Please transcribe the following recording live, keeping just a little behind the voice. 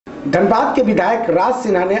धनबाद के विधायक राज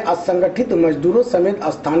सिन्हा ने असंगठित मजदूरों समेत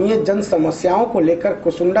स्थानीय जन समस्याओं को लेकर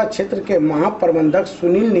कुसुंडा क्षेत्र के महाप्रबंधक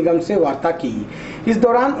सुनील निगम से वार्ता की। इस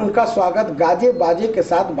दौरान उनका स्वागत गाजे बाजे के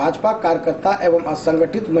साथ भाजपा कार्यकर्ता एवं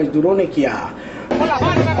असंगठित मजदूरों ने किया।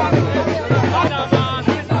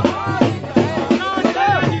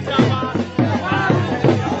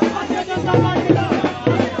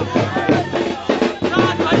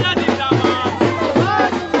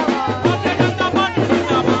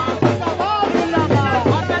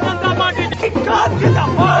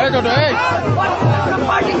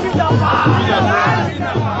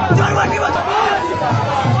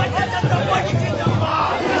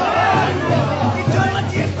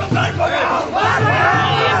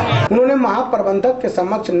 उन्होंने महाप्रबंधक के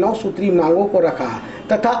समक्ष 9 सूत्री मांगों को रखा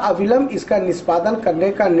तथा अविलंब इसका निष्पादन करने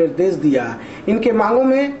का निर्देश दिया। इनके मांगों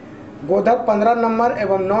में गोधर 15 नंबर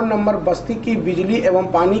एवं 9 नंबर बस्ती की बिजली एवं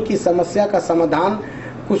पानी की समस्या का समाधान,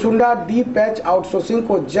 कुसुंडा डी पैच आउटसोर्सिंग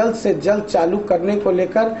को जल्द से जल्द चालू करने को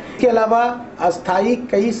लेकर, इसके अलावा अस्थायी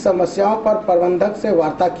कई समस्याओं पर प्रबंधक से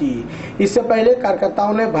वार्ता की। इससे पहले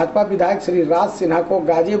कार्यकर्ताओं ने भाजपा विधायक श्री राज सिन्हा को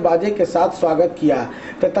गाजे बाजे के साथ स्वागत किया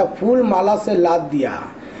तथा फूल माला से लाद दिया।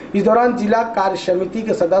 इस दौरान जिला कार्य समिति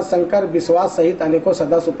के सदस्य शंकर विश्वास सहित अनेकों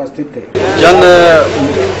सदस्य उपस्थित थे। जन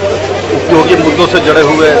उपयोगी मुद्दों से जुड़े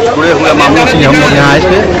हुए मामलों से हम लोग यहाँ आए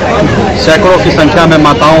थे। सैकड़ों की संख्या में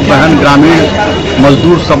माताओं, बहन, ग्रामीण,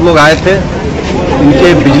 मजदूर सब लोग आए थे।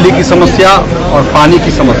 इनके बिजली की समस्या और पानी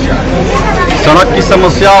की समस्या, सड़क की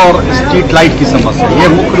समस्या और स्ट्रीट लाइट की समस्या, ये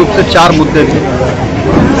मुख्य रूप से 4 मुद्दे थे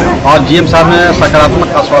और जीएम साहब ने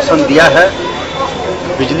सकारात्मक आश्वासन दिया है।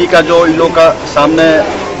 बिजली का जो इन लोगों का सामने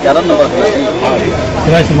 11 नंबर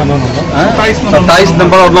 27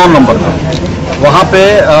 नंबर और 9 नंबर का, वहाँ पे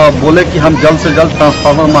बोले कि हम जल्द से जल्द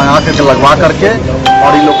ट्रांसफार्मर मंगा करके लगवा करके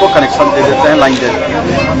और इन लोग को कनेक्शन दे देते हैं, लाइन दे देते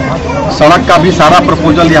हैं। सड़क का भी सारा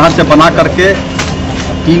प्रपोजल यहाँ से बना करके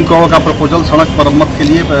 3 करोड़ का प्रपोजल सड़क मरम्मत के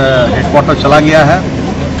लिए हेडक्वार्टर चला गया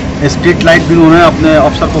है। स्ट्रीट लाइट भी उन्होंने अपने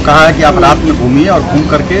अफसर को कहा है कि आप रात में घूमिए और घूम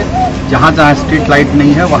करके जहाँ जहाँ स्ट्रीट लाइट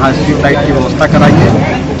नहीं है वहाँ स्ट्रीट लाइट की व्यवस्था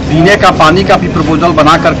कराइए। पीने का पानी का भी प्रपोजल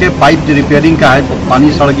बना करके, पाइप रिपेयरिंग का है,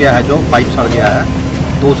 पानी सड़ गया है, जो पाइप सड़ गया है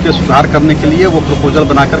तो उसके सुधार करने के लिए वो प्रपोजल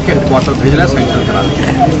बना करके हेडक्वार्टर भेज रहे हैं, सैंक्शन करा रहे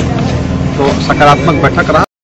हैं। तो सकारात्मक बैठक रहा।